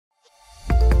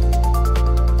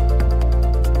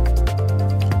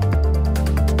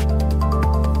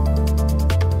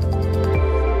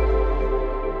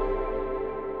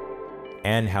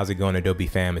And how's it going, Adobe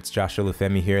fam? It's Josh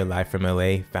Olufemii here, live from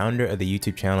LA, founder of the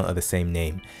YouTube channel of the same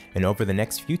name. And over the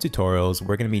next few tutorials,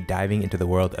 we're going to be diving into the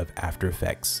world of After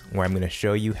Effects, where I'm going to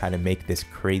show you how to make this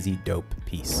crazy dope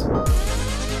piece.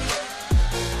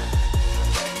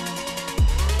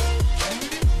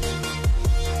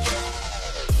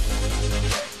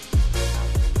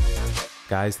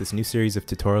 Guys, this new series of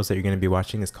tutorials that you're going to be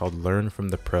watching is called Learn from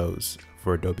the Pros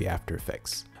for Adobe After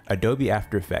Effects. Adobe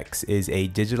After Effects is a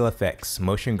digital effects,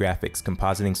 motion graphics,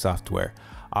 compositing software,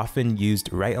 often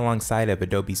used right alongside of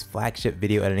Adobe's flagship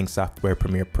video editing software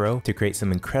Premiere Pro to create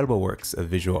some incredible works of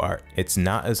visual art. It's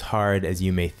not as hard as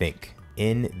you may think.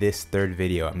 In this third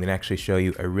video, I'm going to actually show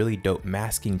you a really dope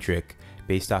masking trick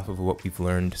based off of what we've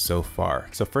learned so far.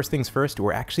 So first things first,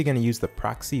 we're actually going to use the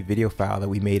proxy video file that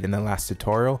we made in the last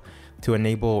tutorial to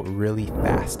enable really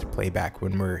fast playback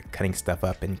when we're cutting stuff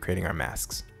up and creating our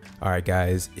masks. Alright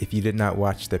guys, if you did not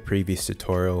watch the previous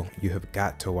tutorial, you have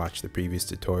got to watch the previous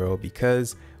tutorial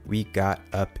because we got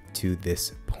up to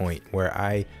this point where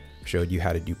I showed you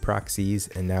how to do proxies,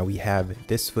 and now we have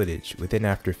this footage within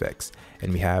After Effects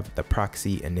and we have the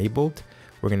proxy enabled.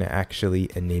 We're going to actually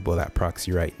enable that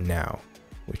proxy right now,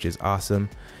 which is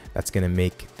awesome. That's going to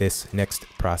make this next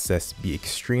process be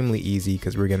extremely easy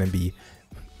because we're going to be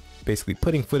basically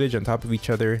putting footage on top of each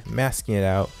other, masking it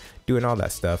out, doing all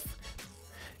that stuff.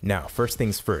 Now, first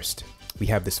things first, we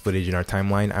have this footage in our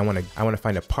timeline. I want to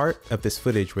find a part of this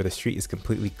footage where the street is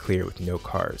completely clear with no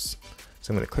cars.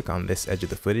 So I'm going to click on this edge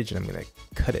of the footage and I'm going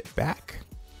to cut it back.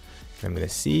 And I'm going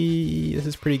to see this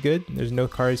is pretty good. There's no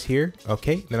cars here.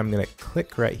 Okay, then I'm going to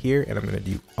click right here and I'm going to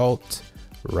do Alt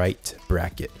right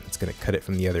bracket. It's going to cut it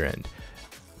from the other end.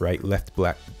 Right left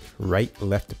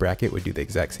bracket would do the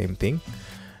exact same thing.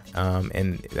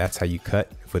 And that's how you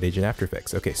cut footage in After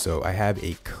Effects. Okay, so I have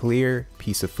a clear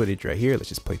piece of footage right here. Let's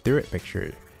just play through it, make sure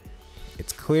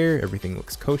it's clear, everything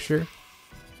looks kosher.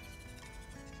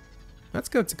 That's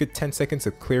good. It's a good 10 seconds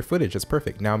of clear footage. That's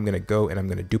perfect. Now I'm going to go and I'm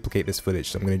going to duplicate this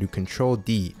footage. So I'm going to do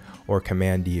Control-D or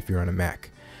Command-D if you're on a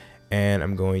Mac. And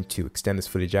I'm going to extend this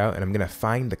footage out and I'm going to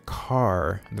find the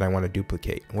car that I want to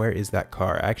duplicate. Where is that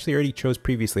car? I actually already chose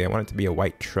previously. I want it to be a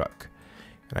white truck.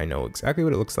 And I know exactly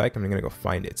what it looks like. I'm going to go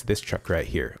find it. It's this truck right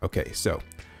here. Okay, so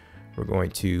we're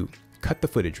going to cut the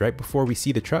footage right before we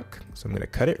see the truck. So I'm going to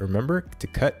cut it. Remember, to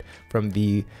cut from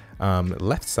the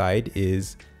left side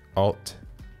is Alt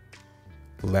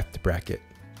left bracket.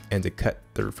 And to cut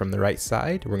from the right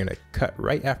side, we're going to cut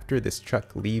right after this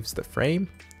truck leaves the frame.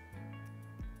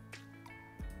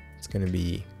 It's going to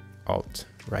be Alt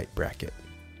right bracket.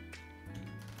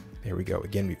 There we go.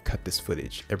 Again, we've cut this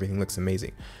footage. Everything looks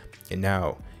amazing. And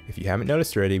now, if you haven't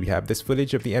noticed already, we have this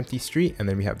footage of the empty street and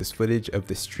then we have this footage of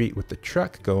the street with the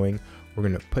truck going. We're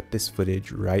going to put this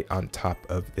footage right on top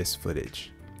of this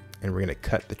footage and we're going to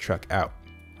cut the truck out.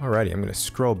 Alrighty, I'm going to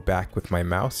scroll back with my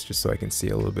mouse just so I can see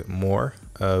a little bit more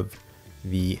of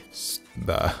the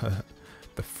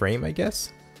frame, I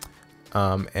guess.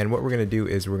 And what we're going to do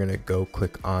is we're going to go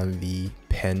click on the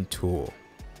pen tool.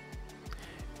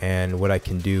 And what I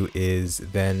can do is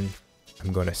then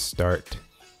I'm going to start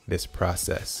this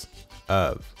process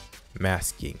of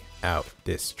masking out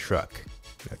this truck.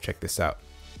 Now check this out.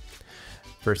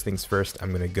 First things first, I'm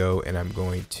going to go and I'm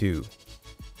going to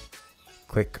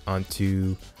click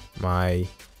onto my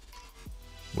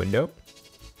window,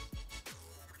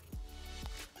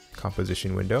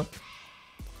 composition window,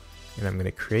 and I'm going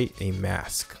to create a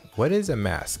mask. What is a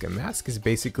mask? A mask is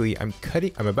basically I'm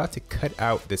about to cut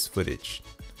out this footage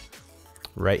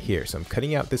right here. So I'm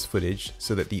cutting out this footage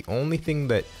so that the only thing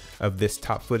that of this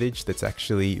top footage that's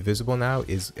actually visible now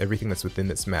is everything that's within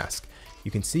this mask.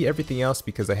 You can see everything else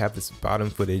because I have this bottom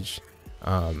footage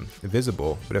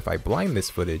visible, but if I blind this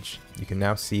footage, you can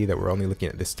now see that we're only looking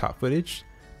at this top footage.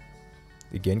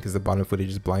 Again, because the bottom footage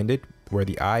is blinded, where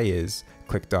the eye is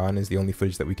clicked on is the only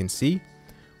footage that we can see.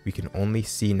 We can only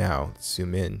see now. Let's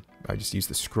zoom in. I just use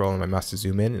the scroll on my mouse to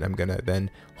zoom in, and I'm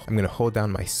gonna hold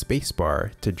down my space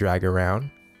bar to drag around.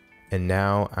 And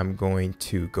now I'm going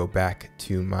to go back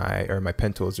to my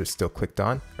pen tools are still clicked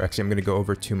on. Or actually, I'm gonna go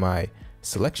over to my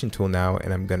selection tool now,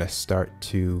 and I'm gonna start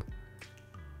to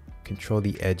control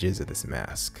the edges of this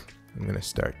mask. I'm gonna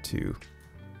start to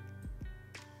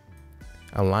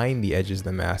align the edges of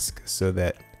the mask so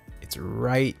that it's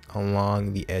right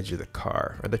along the edge of the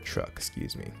car, or the truck,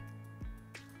 excuse me.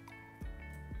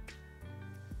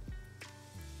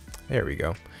 There we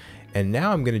go. And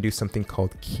now I'm going to do something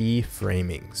called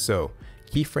keyframing. So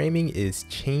keyframing is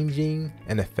changing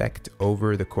an effect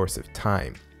over the course of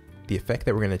time. The effect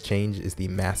that we're going to change is the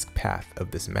mask path of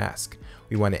this mask.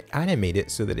 We want to animate it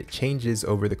so that it changes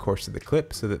over the course of the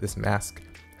clip so that this mask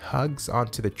hugs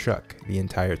onto the truck the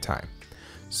entire time.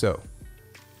 So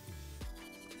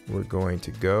we're going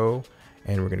to go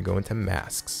and we're going to go into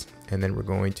masks, and then we're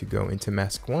going to go into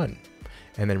mask 1,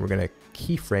 and then we're going to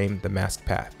keyframe the mask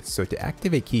path. So to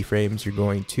activate keyframes, you're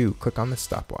going to click on the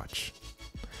stopwatch,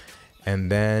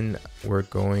 and then we're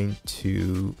going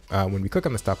to, when we click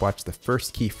on the stopwatch, the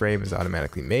first keyframe is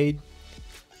automatically made.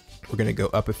 We're going to go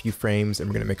up a few frames and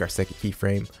we're going to make our second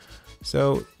keyframe.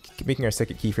 So making our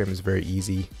second keyframe is very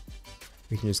easy.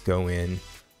 We can just go in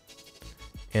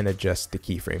and adjust the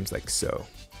keyframes like so.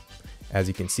 As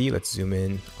you can see, let's zoom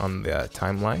in on the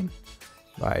timeline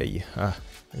by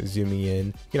zooming in.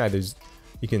 You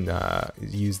can either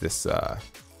use this.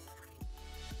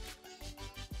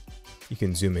 You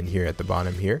can zoom in here at the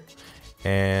bottom here,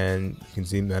 and you can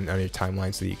zoom in on your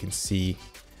timeline so that you can see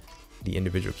the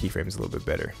individual keyframes a little bit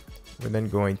better. We're then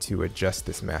going to adjust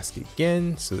this mask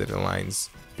again so that it aligns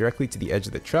directly to the edge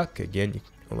of the truck. Again,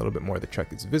 a little bit more of the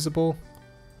truck is visible.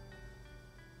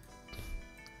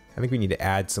 I think we need to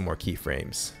add some more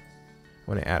keyframes. I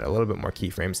want to add a little bit more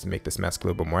keyframes to make this mask a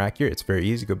little bit more accurate. It's very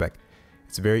easy. Go back.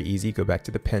 It's very easy. Go back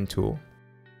to the pen tool.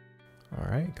 All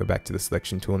right, go back to the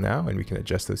selection tool now, and we can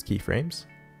adjust those keyframes.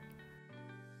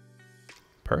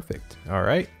 Perfect. All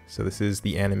right, so this is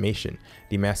the animation.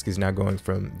 The mask is now going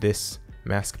from this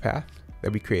mask path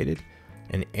that we created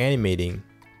and animating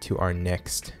to our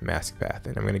next mask path.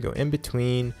 And I'm going to go in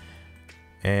between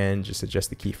and just adjust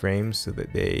the keyframes so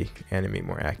that they animate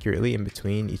more accurately in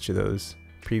between each of those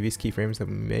previous keyframes that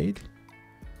we made,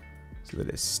 so that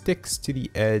it sticks to the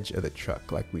edge of the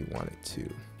truck like we want it to.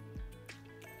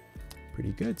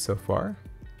 Pretty good so far.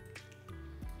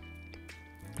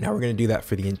 Now we're going to do that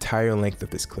for the entire length of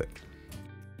this clip.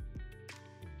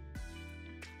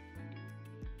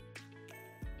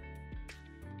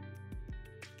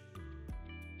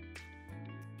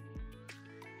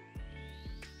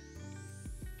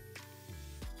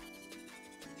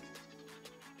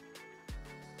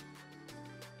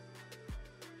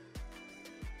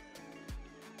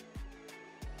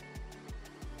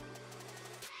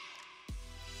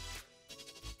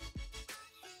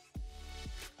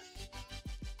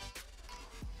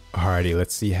 Alrighty,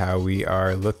 let's see how we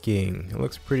are looking. It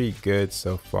looks pretty good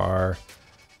so far.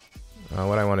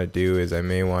 What I want to do is I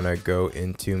may want to go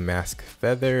into mask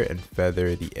feather and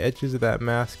feather the edges of that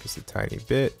mask just a tiny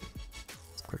bit.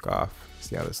 Let's click off,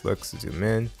 see how this looks, zoom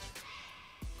in.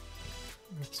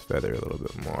 Let's feather a little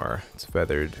bit more. It's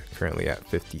feathered currently at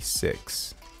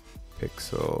 56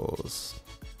 pixels.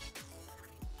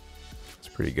 It's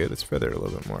pretty good. Let's feather it a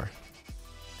little bit more.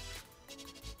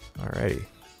 Alrighty.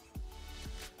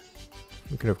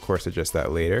 We can of course adjust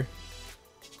that later.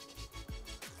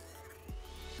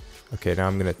 Okay, now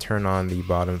I'm going to turn on the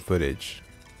bottom footage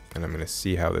and I'm going to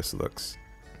see how this looks.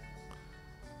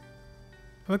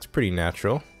 It looks pretty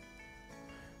natural.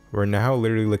 We're now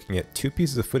literally looking at two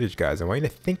pieces of footage, guys. I want you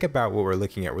to think about what we're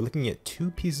looking at. We're looking at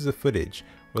two pieces of footage.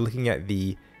 We're looking at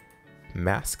the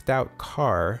masked out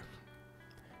car,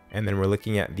 and then we're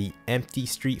looking at the empty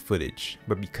street footage.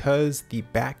 But because the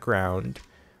background,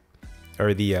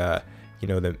 or the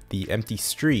the empty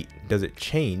street doesn't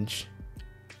change,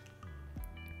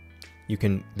 you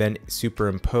can then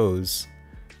superimpose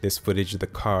this footage of the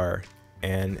car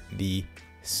and the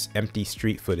empty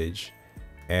street footage,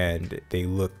 and they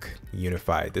look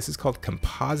unified. This is called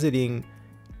compositing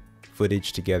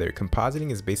footage together.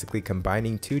 Compositing is basically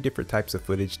combining two different types of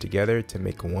footage together to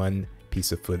make one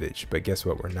piece of footage. But guess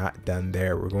what? We're not done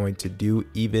there. We're going to do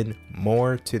even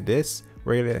more to this.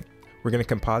 We're gonna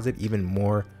composite even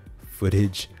more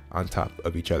footage on top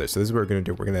of each other. So this is what we're gonna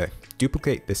do. We're gonna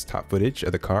duplicate this top footage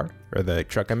of the car, or the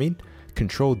truck, I mean.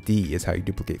 Control D is how you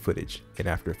duplicate footage in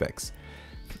After Effects.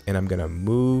 And I'm gonna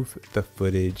move the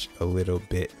footage a little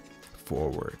bit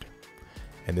forward.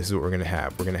 And this is what we're gonna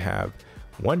have. We're gonna have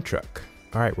one truck.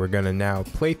 All right, we're gonna now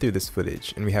play through this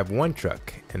footage, and we have one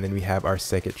truck, and then we have our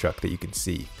second truck that you can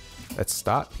see. Let's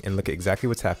stop and look at exactly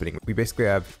what's happening. We basically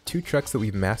have two trucks that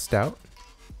we've masked out.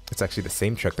 It's actually the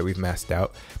same truck that we've masked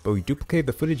out, but we duplicated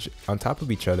the footage on top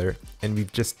of each other, and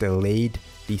we've just delayed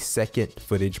the second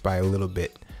footage by a little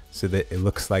bit so that it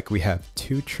looks like we have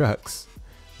two trucks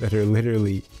that are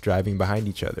literally driving behind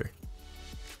each other.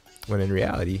 When in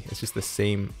reality, it's just the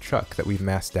same truck that we've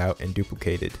masked out and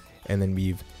duplicated, and then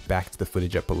we've backed the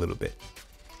footage up a little bit.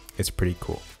 It's pretty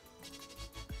cool.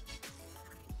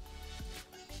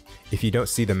 If you don't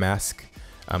see the mask,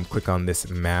 click on this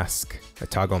mask,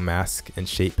 toggle mask and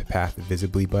shape path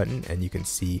visibly button, and you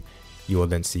will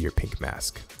then see your pink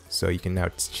mask. So you can now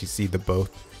see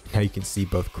now you can see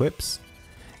both clips.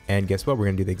 And guess what? We're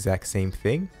gonna do the exact same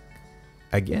thing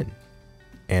again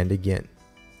and again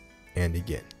and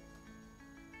again.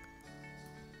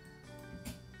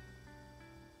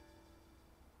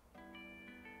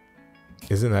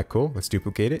 Isn't that cool? Let's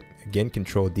duplicate it. Again,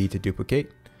 Control D to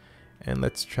duplicate. And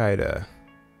let's try to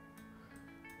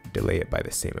delay it by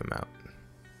the same amount.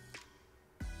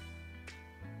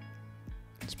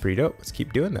 It's pretty dope. Let's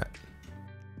keep doing that.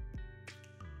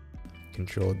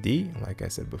 Control D, like I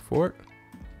said before.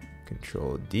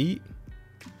 Control D.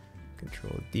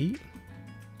 Control D.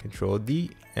 Control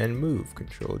D and move.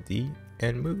 Control D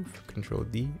and move. Control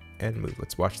D and move.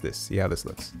 Let's watch this. See how this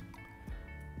looks.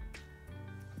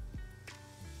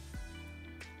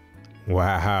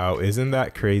 Wow, isn't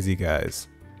that crazy, guys?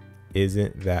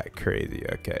 Isn't that crazy?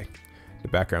 Okay, the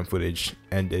background footage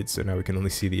ended, so now we can only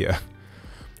see the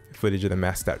footage of the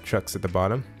masked out trucks at the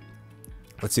bottom.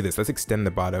 Let's do this. Let's extend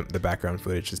the background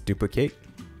footage. Just duplicate,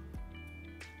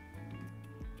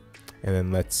 and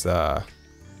then let's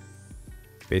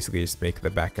basically just make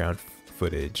the background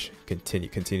footage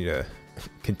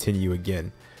continue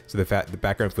again. So the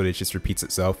background footage just repeats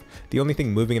itself. The only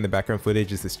thing moving in the background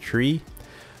footage is this tree.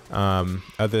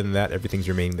 Other than that, everything's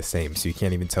remaining the same, so you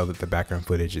can't even tell that the background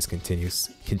footage is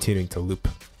continuing to loop.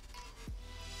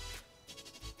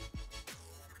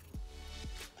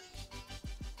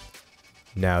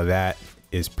 Now that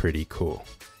is pretty cool.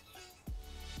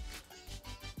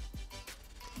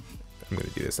 I'm gonna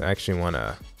do this. I actually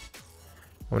wanna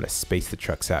space the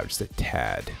trucks out just a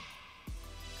tad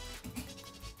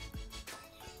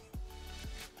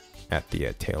at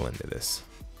the tail end of this.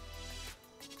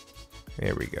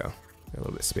 There we go. A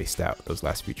little bit spaced out, those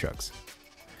last few trucks.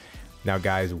 Now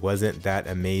guys, wasn't that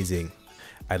amazing?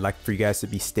 I'd like for you guys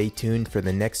to stay tuned for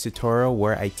the next tutorial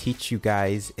where I teach you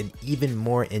guys an even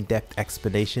more in-depth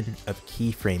explanation of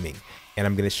keyframing. And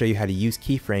I'm going to show you how to use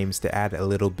keyframes to add a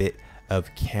little bit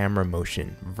of camera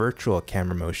motion, virtual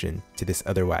camera motion, to this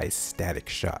otherwise static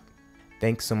shot.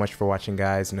 Thanks so much for watching,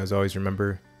 guys, and as always,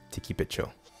 remember to keep it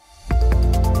chill.